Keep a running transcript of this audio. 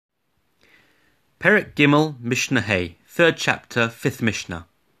Perek Gimel, Mishnah Hay, 3rd chapter, 5th Mishnah.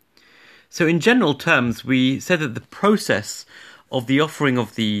 So in general terms, we said that the process of the offering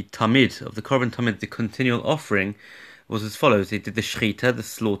of the tamid, of the korban tamid, the continual offering, was as follows. They did the shechita, the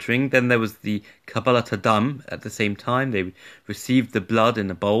slaughtering, then there was the kabbalat hadam at the same time. They received the blood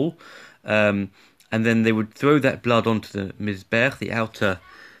in a bowl, and then they would throw that blood onto the mizbech, the outer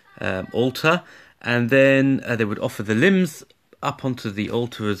altar, and then they would offer the limbs up onto the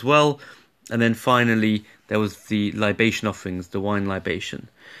altar as well. And then finally, there was the libation offerings, the wine libation.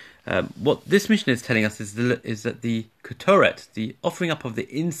 What this Mishnah is telling us is that the ketoret, the offering up of the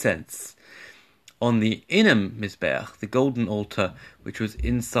incense on the inner mizbeach, the golden altar, which was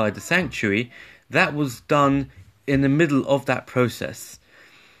inside the sanctuary, that was done in the middle of that process.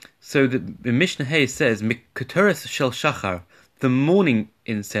 So the Mishnah Hay says, "Ketoret shel shachar," the morning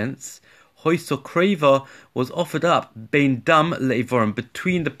incense, Hoisokreva was offered up bein dam leivorim,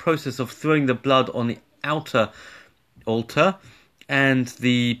 between the process of throwing the blood on the outer altar and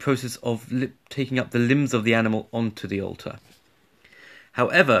the process of taking up the limbs of the animal onto the altar.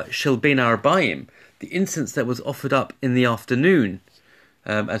 However, shel bein arbaim, the incense that was offered up in the afternoon,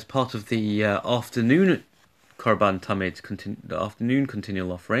 as part of the afternoon korban tamid, the afternoon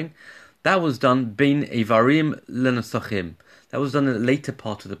continual offering, that was done bein evarim lenasachim. That was done in the later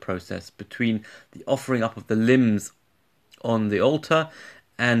part of the process, between the offering up of the limbs on the altar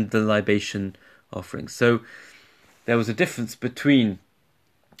and the libation offering. So there was a difference between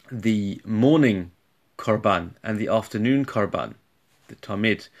the morning korban and the afternoon korban, the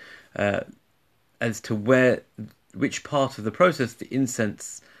tamid, as to which part of the process the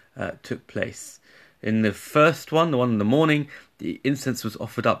incense took place. In the first one, the one in the morning, the incense was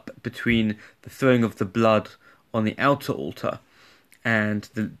offered up between the throwing of the blood on the outer altar and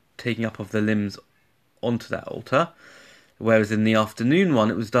the taking up of the limbs onto that altar. Whereas in the afternoon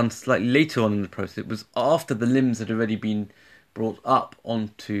one, it was done slightly later on in the process. It was after the limbs had already been brought up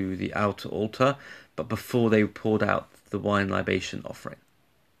onto the outer altar, but before they poured out the wine libation offering.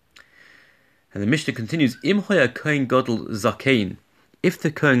 And the Mishnah continues, Im hoya kohen gadol zakein, if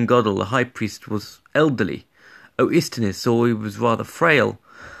the kohen gadol, the high priest, was elderly, o istanis, or he was rather frail,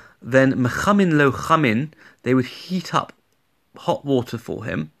 then mechamin lo chamin, they would heat up hot water for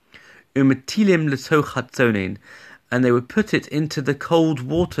him, umetilim letoch hatzonin, and they would put it into the cold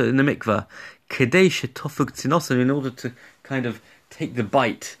water in the mikveh, kedei shetofug tzinosan, in order to kind of take the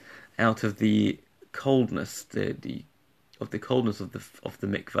bite out of the coldness, the coldness of the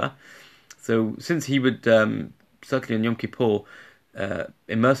mikveh. So since he would certainly on Yom Kippur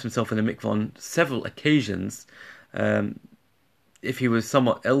immerse himself in the mikveh on several occasions, if he was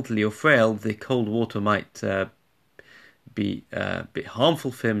somewhat elderly or frail, the cold water might be a bit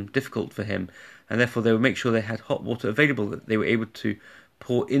harmful for him, difficult for him, and therefore they would make sure they had hot water available that they were able to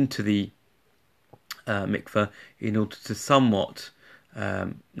pour into the mikveh in order to somewhat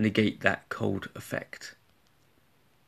negate that cold effect.